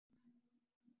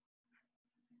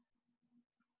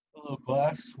Hello,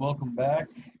 class. Welcome back.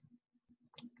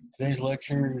 Today's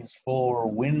lecture is for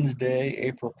Wednesday,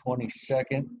 April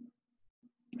 22nd.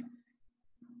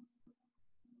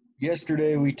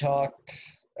 Yesterday, we talked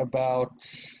about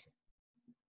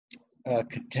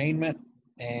containment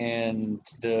and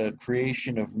the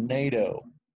creation of NATO,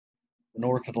 the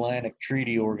North Atlantic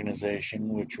Treaty Organization,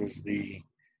 which was the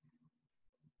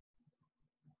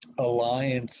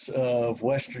alliance of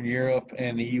Western Europe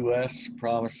and the U.S.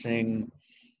 promising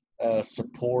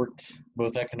support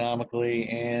both economically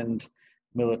and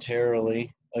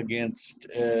militarily against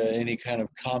any kind of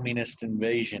communist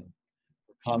invasion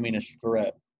or communist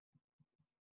threat.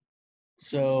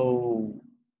 So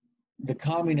the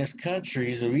communist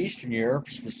countries of Eastern Europe,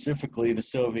 specifically the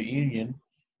Soviet Union,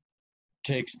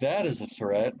 takes that as a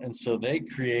threat, and so they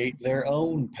create their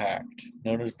own pact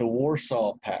known as the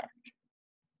Warsaw Pact.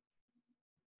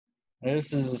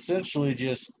 This is essentially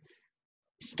just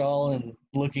Stalin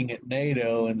looking at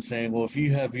NATO and saying, well, if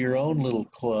you have your own little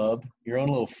club, your own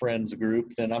little friends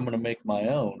group, then I'm going to make my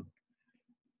own.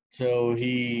 So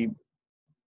I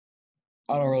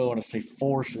don't really want to say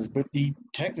forces, but he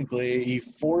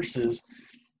forces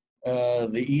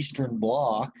the Eastern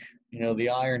Bloc, the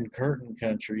Iron Curtain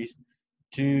countries,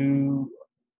 to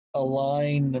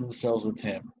align themselves with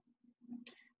him.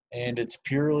 And it's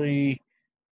purely,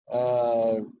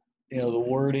 the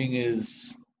wording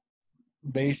is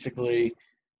basically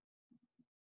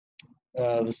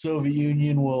the Soviet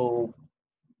Union will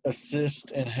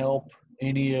assist and help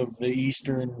any of the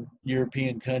Eastern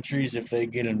European countries if they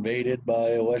get invaded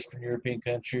by a Western European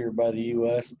country or by the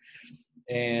U.S.,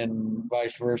 and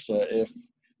vice versa. If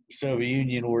the Soviet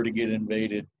Union were to get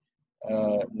invaded,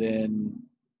 then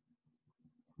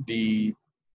the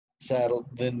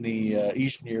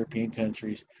Eastern European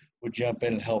countries would jump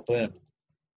in and help them.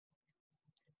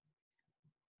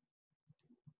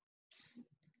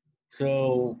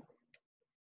 So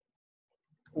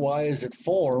why is it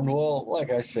formed? Well,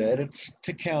 like I said, it's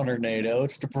to counter NATO.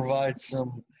 It's to provide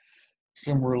some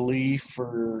relief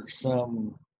or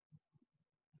some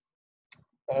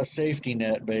safety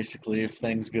net, basically, if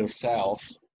things go south,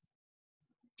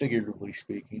 figuratively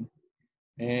speaking.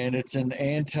 And it's an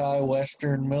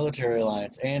anti-Western military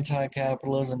alliance,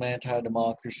 anti-capitalism,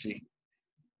 anti-democracy.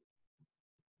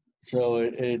 So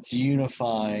it's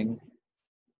unifying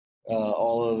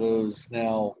all of those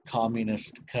now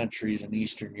communist countries in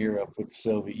Eastern Europe with the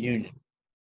Soviet Union.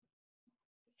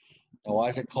 Now, why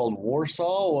is it called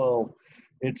Warsaw? Well,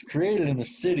 it's created in the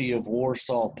city of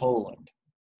Warsaw, Poland,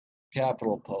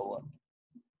 capital Poland.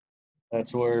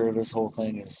 That's where this whole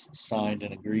thing is signed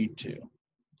and agreed to.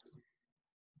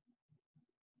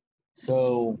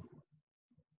 So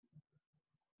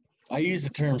I use the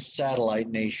term satellite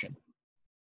nation.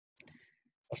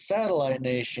 A satellite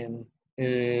nation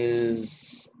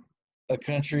is a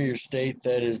country or state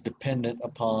that is dependent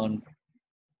upon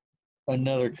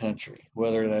another country,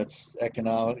 whether that's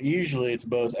economic. Usually it's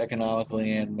both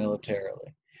economically and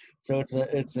militarily. So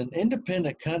it's an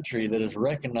independent country that is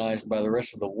recognized by the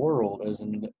rest of the world as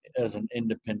an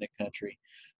independent country,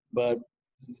 but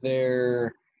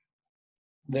their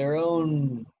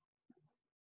own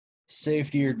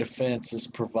safety or defense is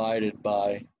provided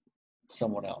by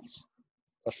someone else,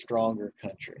 a stronger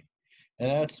country. And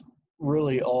that's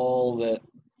really all that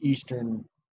Eastern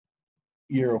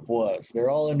Europe was.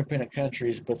 They're all independent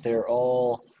countries, but they're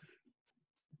all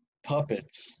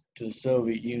puppets to the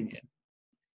Soviet Union.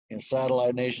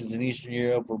 Satellite nations in Eastern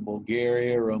Europe were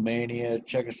Bulgaria, Romania,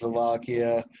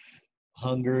 Czechoslovakia,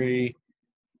 Hungary,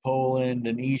 Poland,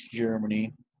 and East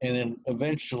Germany. And then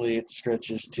eventually it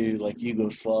stretches to like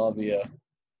Yugoslavia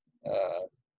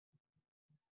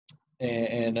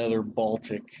and other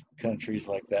Baltic countries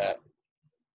like that.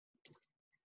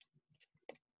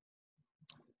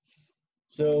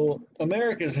 So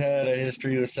America's had a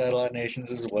history with satellite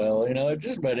nations as well.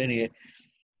 Just about any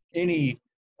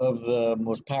of the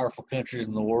most powerful countries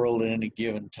in the world at any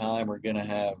given time are going to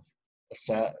have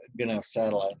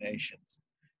satellite nations.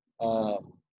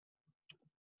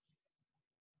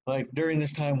 Like during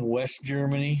this time, West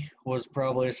Germany was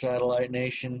probably a satellite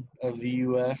nation of the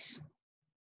U.S.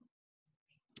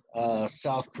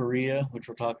 South Korea, which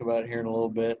we'll talk about here in a little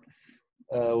bit,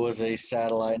 was a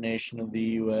satellite nation of the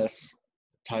U.S.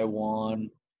 Taiwan.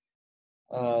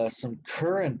 Some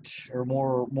current or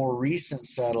more recent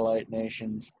satellite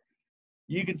nations.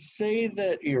 You could say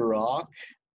that Iraq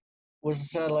was a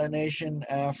satellite nation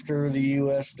after the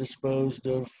U.S. disposed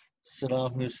of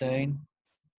Saddam Hussein,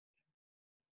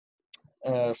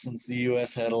 since the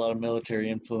U.S. had a lot of military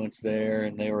influence there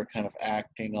and they were kind of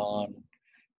acting on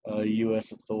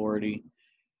U.S. authority.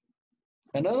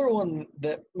 Another one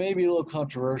that may be a little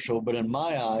controversial, but in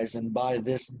my eyes and by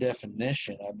this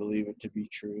definition, I believe it to be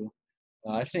true.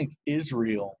 I think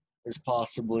Israel is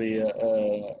possibly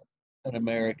an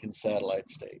American satellite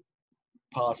state.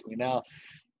 Possibly. Now,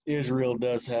 Israel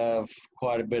does have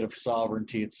quite a bit of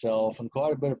sovereignty itself and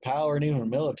quite a bit of power and even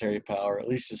military power, at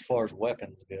least as far as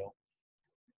weapons go.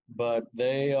 But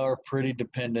they are pretty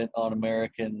dependent on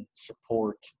American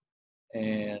support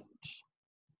and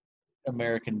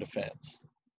American defense.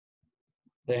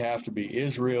 They have to be.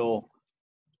 Israel,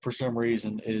 for some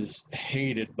reason, is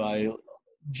hated by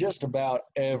just about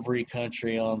every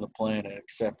country on the planet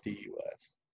except the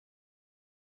U.S.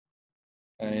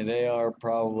 I mean, they are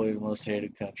probably the most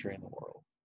hated country in the world.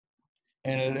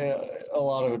 And a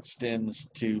lot of it stems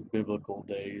to biblical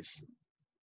days.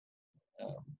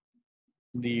 Um,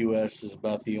 the U.S. is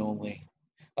about the only,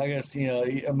 I guess,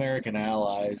 American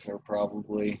allies are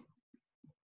probably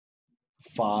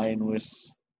fine with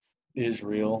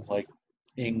Israel, like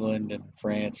England and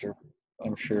France are,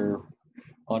 I'm sure,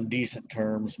 on decent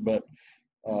terms, but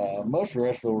most of the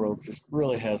rest of the world just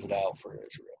really has it out for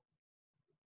Israel.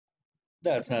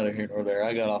 That's neither here nor there.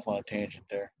 I got off on a tangent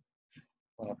there.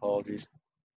 My apologies.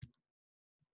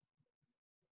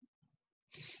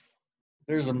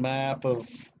 There's a map of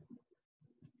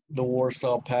the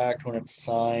Warsaw Pact when it's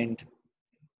signed.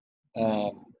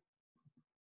 I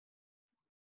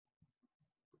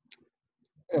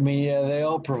mean, yeah, they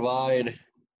all provide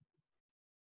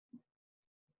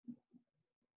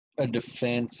a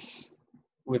defense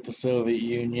with the Soviet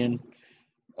Union.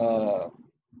 And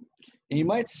you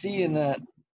might see in that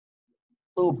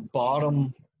little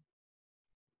bottom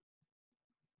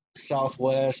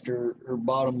southwest or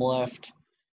bottom left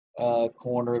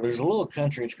corner, there's a little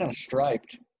country. It's kind of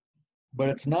striped, but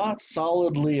it's not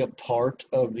solidly a part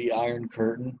of the Iron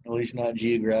Curtain, at least not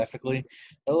geographically.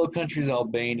 That little country is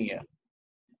Albania.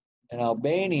 And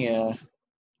Albania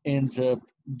ends up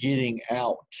getting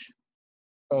out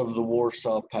of the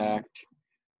Warsaw Pact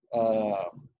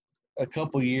a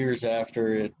couple years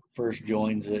after it first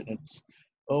joins it. And it's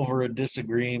over a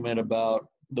disagreement about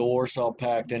the Warsaw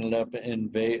Pact ended up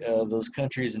those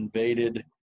countries invaded.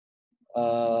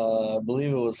 I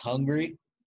believe it was Hungary.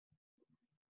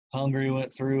 Hungary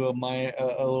went through a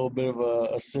little bit of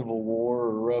a civil war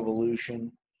or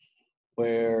revolution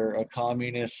where a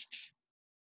communist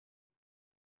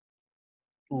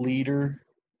leader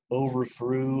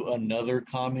overthrew another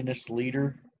communist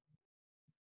leader,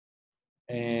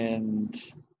 and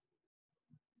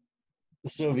the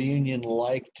Soviet Union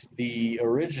liked the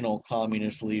original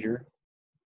communist leader.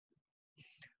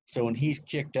 So when he's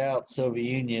kicked out,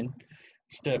 Soviet Union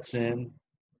steps in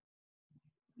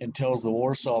and tells the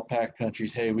Warsaw Pact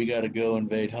countries, hey, we got to go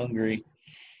invade Hungary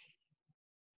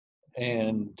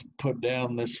and put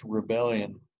down this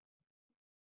rebellion.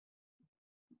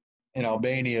 And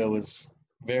Albania was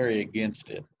very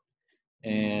against it.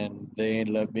 And they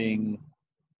ended up being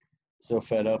so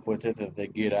fed up with it that they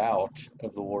get out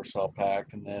of the Warsaw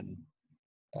Pact, and then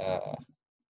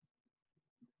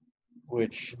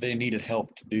which they needed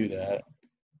help to do that.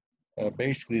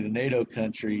 Basically, the NATO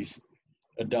countries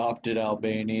adopted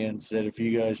Albania and said, if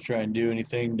you guys try and do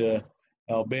anything to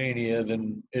Albania,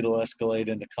 then it'll escalate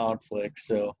into conflict.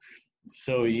 So the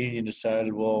Soviet Union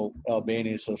decided, well,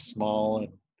 Albania is so small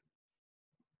and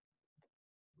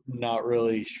not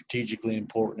really strategically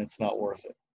important, it's not worth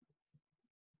it.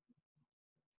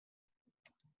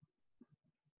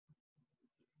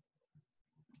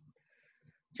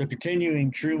 So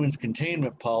continuing Truman's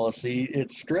containment policy,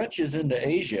 it stretches into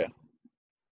Asia.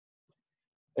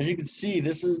 As you can see,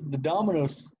 this is the domino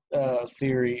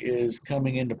theory is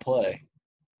coming into play.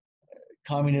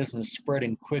 Communism is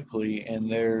spreading quickly,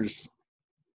 and there's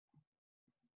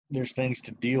things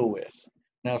to deal with.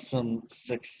 Now, some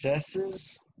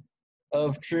successes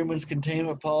of Truman's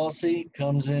containment policy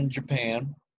comes in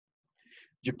Japan.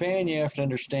 Japan, you have to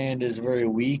understand, is very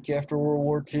weak after World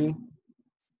War II.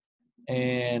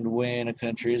 And when a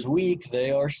country is weak,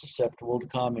 they are susceptible to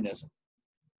communism.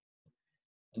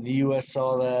 And the U.S.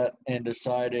 saw that and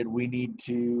decided we need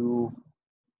to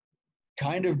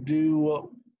kind of do what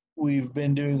we've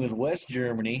been doing with West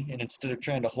Germany, and instead of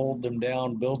trying to hold them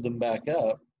down, build them back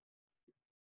up.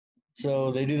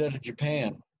 So they do that to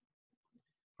Japan.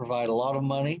 Provide a lot of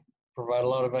money, provide a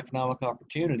lot of economic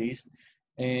opportunities,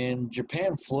 and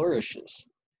Japan flourishes.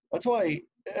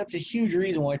 That's a huge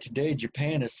reason why today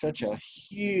Japan is such a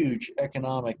huge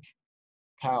economic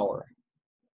power.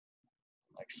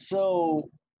 Like, so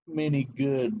many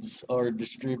goods are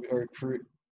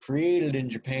created in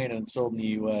Japan and sold in the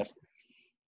U.S.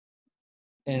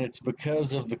 And it's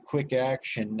because of the quick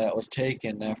action that was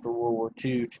taken after World War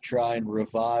II to try and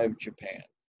revive Japan.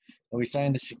 And we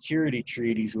signed the security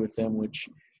treaties with them, which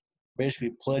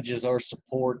basically pledges our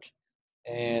support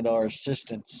and our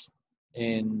assistance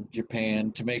in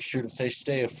Japan to make sure that they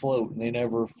stay afloat and they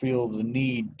never feel the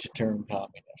need to turn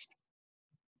communist.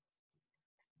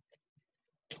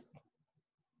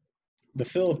 The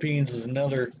Philippines was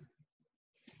another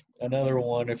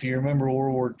one. If you remember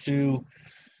World War II,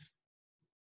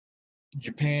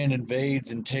 Japan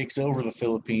invades and takes over the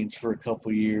Philippines for a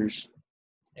couple years.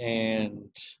 And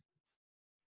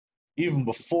even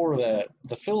before that,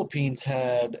 the Philippines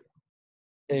had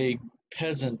a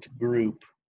peasant group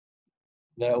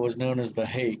that was known as the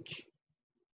Hake,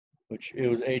 which it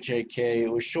was HAK.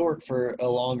 It was short for a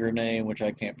longer name, which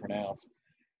I can't pronounce.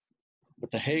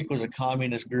 But the Hake was a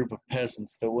communist group of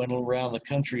peasants that went around the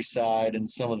countryside in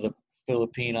some of the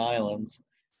Philippine islands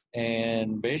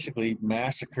and basically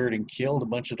massacred and killed a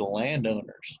bunch of the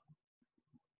landowners.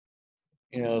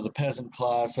 You know, the peasant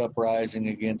class uprising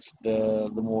against the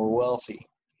more wealthy.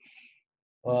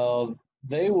 Well,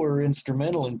 they were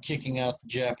instrumental in kicking out the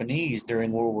Japanese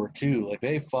during World War II. Like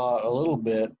they fought a little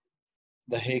bit.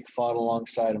 The Hake fought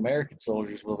alongside American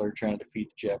soldiers while they're trying to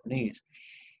defeat the Japanese.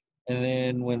 And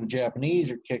then when the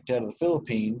Japanese are kicked out of the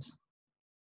Philippines,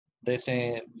 they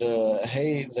think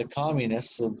the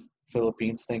communists of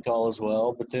Philippines think all is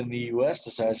well, but then the U.S.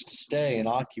 decides to stay and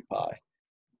occupy.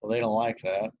 Well, they don't like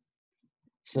that.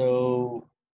 So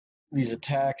these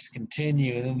attacks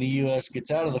continue, and then the U.S.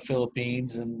 gets out of the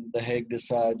Philippines, and the Hague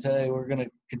decides, hey, we're going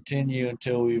to continue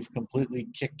until we've completely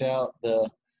kicked out the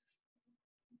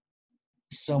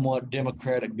somewhat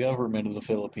democratic government of the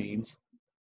Philippines.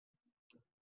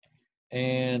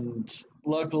 And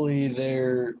luckily,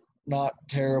 they're not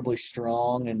terribly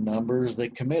strong in numbers. They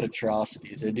commit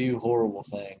atrocities. They do horrible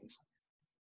things.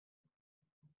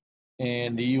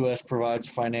 And the U.S. provides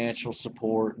financial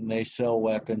support, and they sell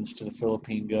weapons to the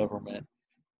Philippine government.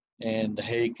 And the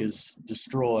Hague is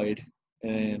destroyed,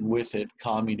 and with it,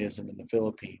 communism in the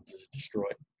Philippines is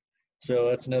destroyed. So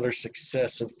that's another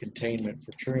success of containment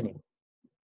for Truman.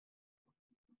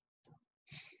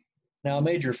 Now, a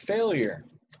major failure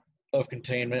of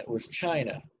containment was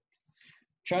China.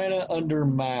 China under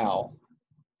Mao.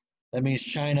 That means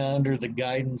China under the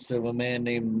guidance of a man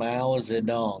named Mao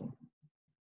Zedong.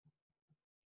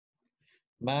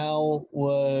 Mao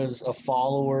was a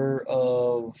follower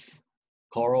of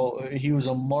he was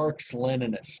a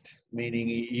Marx-Leninist, meaning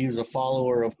he was a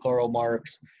follower of Karl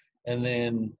Marx and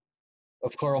then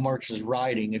of Karl Marx's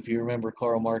writing. If you remember,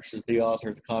 Karl Marx is the author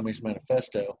of the Communist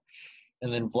Manifesto.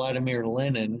 And then Vladimir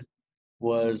Lenin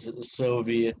was a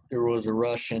Soviet, or was a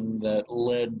Russian that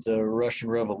led the Russian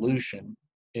Revolution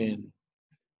in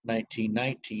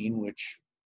 1919, which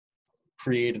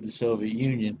created the Soviet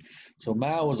Union. So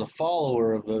Mao was a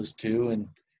follower of those two, and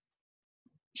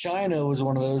China was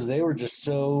one of those. They were just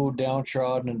so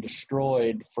downtrodden and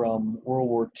destroyed from World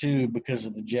War II because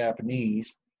of the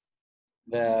Japanese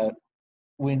that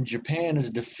when Japan is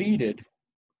defeated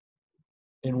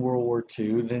in World War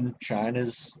II, then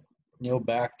China's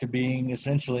back to being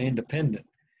essentially independent.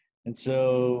 And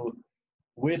so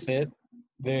with it,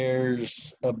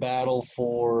 there's a battle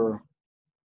for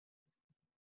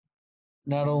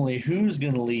not only who's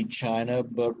going to lead China,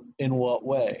 but in what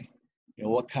way,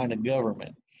 what kind of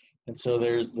government. And so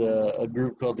there's a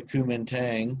group called the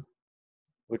Kuomintang,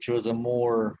 which was a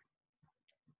more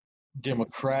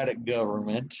democratic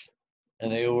government,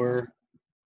 and they were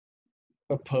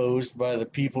opposed by the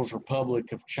People's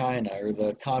Republic of China, or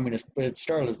the Communist. It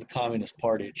started as the Communist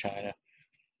Party of China.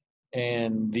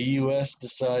 And the U.S.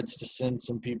 decides to send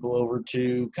some people over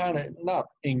to kind of not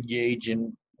engage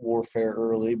in warfare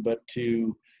early, but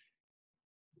to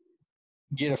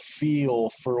get a feel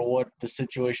for what the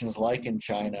situation is like in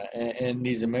China. And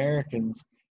these Americans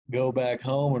go back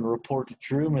home and report to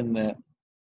Truman that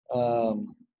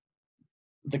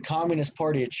the Communist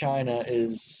Party of China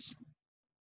is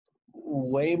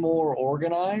way more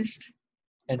organized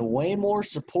and way more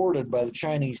supported by the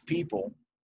Chinese people,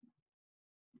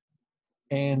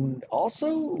 and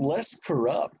also less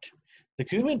corrupt. The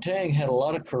Kuomintang had a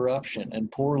lot of corruption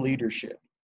and poor leadership.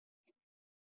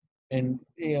 And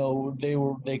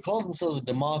they called themselves a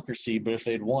democracy, but if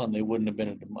they'd won, they wouldn't have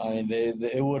been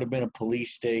it would have been a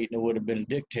police state, and it would have been a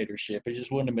dictatorship. It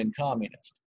just wouldn't have been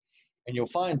communist. And you'll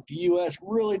find the U.S.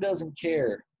 really doesn't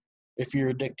care if you're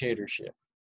a dictatorship.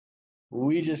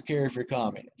 We just care if you're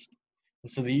communist. And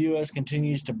so the U.S.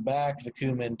 continues to back the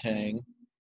Kuomintang,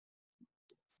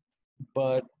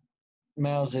 but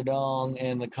Mao Zedong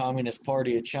and the Communist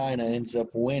Party of China ends up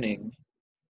winning.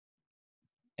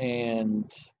 And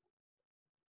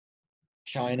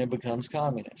China becomes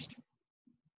communist.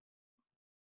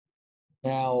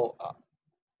 Now,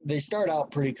 they start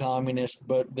out pretty communist,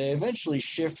 but they eventually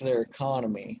shift their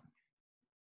economy,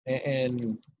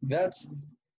 and that's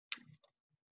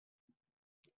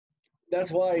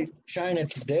why China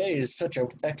today is such an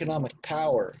economic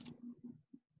power.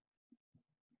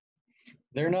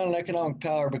 They're not an economic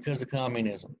power because of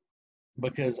communism.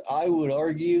 Because I would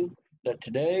argue that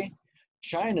today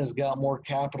China's got more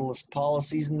capitalist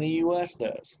policies than the US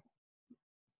does.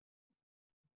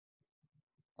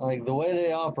 Like the way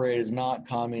they operate is not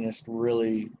communist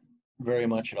really very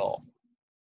much at all.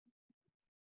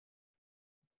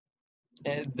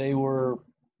 And they were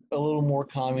a little more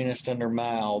communist under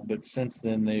Mao, but since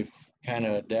then they've kind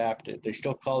of adapted. They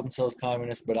still call themselves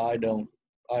communist, but I don't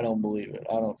believe it.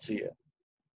 I don't see it.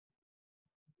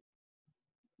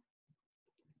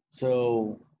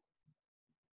 So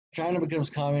China becomes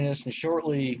communist, and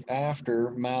shortly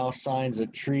after, Mao signs a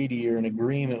treaty or an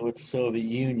agreement with the Soviet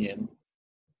Union,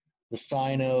 the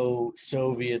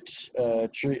Sino-Soviet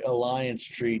Alliance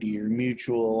Treaty or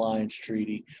Mutual Alliance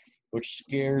Treaty, which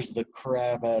scares the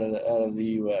crap out of the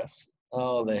U.S.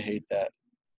 Oh, they hate that.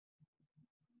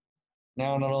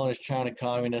 Now, not only is China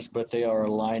communist, but they are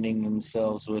aligning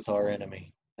themselves with our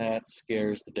enemy. That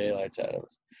scares the daylights out of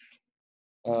us.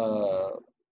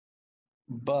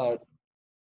 But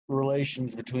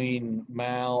relations between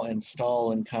Mao and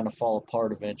Stalin kind of fall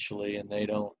apart eventually, and they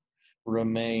don't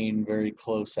remain very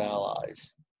close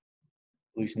allies,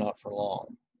 at least not for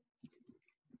long.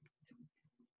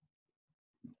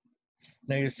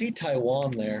 Now you see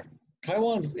Taiwan there.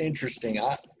 Taiwan's interesting.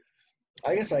 I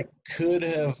guess I could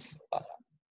have,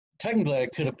 technically I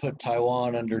could have put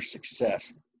Taiwan under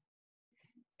success.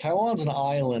 Taiwan's an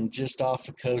island just off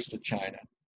the coast of China,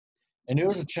 and it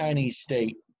was a Chinese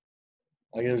state.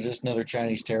 Like it was just another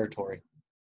Chinese territory.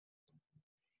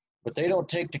 But they don't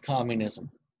take to communism.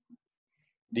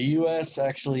 The U.S.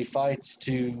 actually fights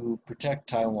to protect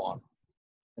Taiwan.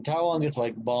 And Taiwan gets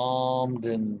like bombed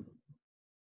and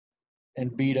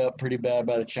beat up pretty bad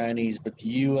by the Chinese, but the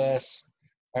U.S.,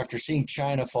 after seeing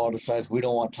China fall, decides we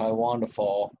don't want Taiwan to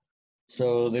fall.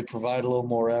 So they provide a little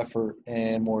more effort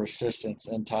and more assistance,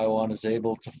 and Taiwan is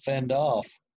able to fend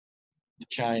off the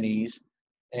Chinese,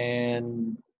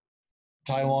 and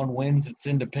Taiwan wins its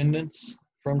independence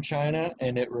from China,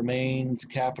 and it remains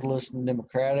capitalist and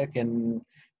democratic, and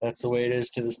that's the way it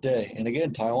is to this day. And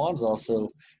again, Taiwan's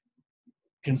also,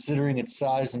 considering its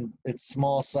size and its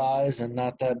small size and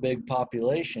not that big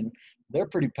population, they're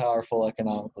pretty powerful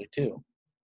economically too.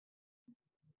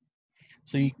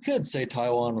 So you could say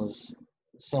Taiwan was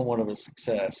somewhat of a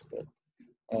success, but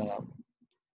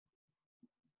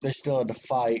they still had to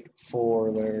fight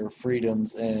for their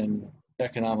freedoms and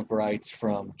economic rights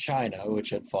from China, which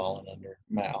had fallen under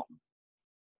Mao.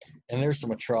 And there's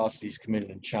some atrocities committed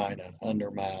in China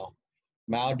under Mao.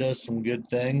 Mao does some good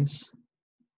things,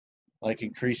 like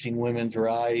increasing women's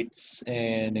rights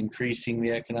and increasing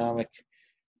the economic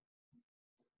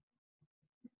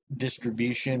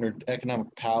distribution or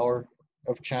economic power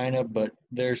of China, but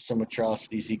there's some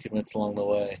atrocities he commits along the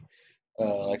way,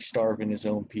 like starving his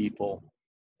own people.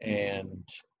 And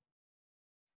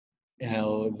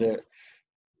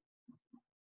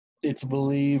it's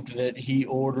believed that he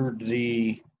ordered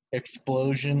the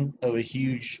explosion of a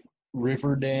huge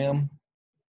river dam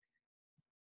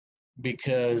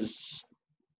because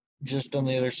just on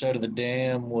the other side of the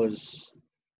dam was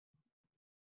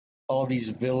all these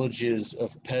villages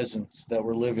of peasants that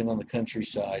were living on the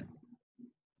countryside.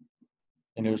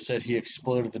 And it was said he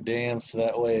exploded the dam so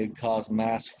that way it caused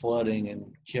mass flooding and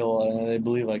they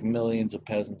believe like millions of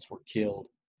peasants were killed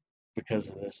because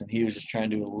of this. And he was just trying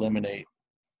to eliminate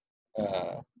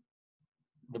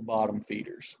the bottom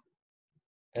feeders.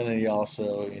 And then he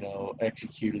also,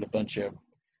 executed a bunch of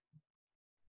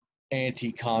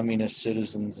anti-communist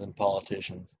citizens and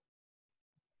politicians.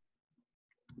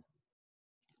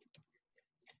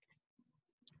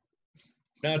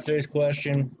 So now today's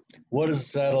question, what is a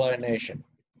satellite nation?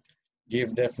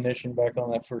 Give definition back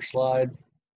on that first slide.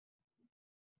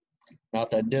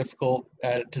 Not that difficult.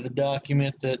 Add it to the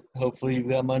document that hopefully you've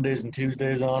got Mondays and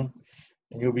Tuesdays on,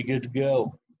 and you'll be good to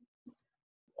go.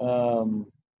 So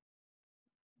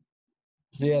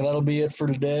yeah, that'll be it for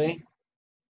today.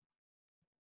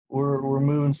 We're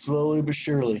moving slowly but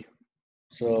surely.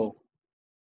 So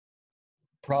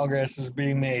progress is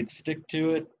being made. Stick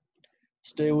to it.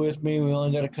 Stay with me. We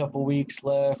only got a couple weeks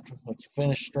left. Let's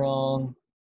finish strong.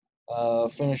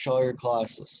 Finish all your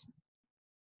classes.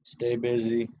 Stay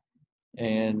busy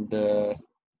and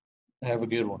have a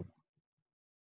good one.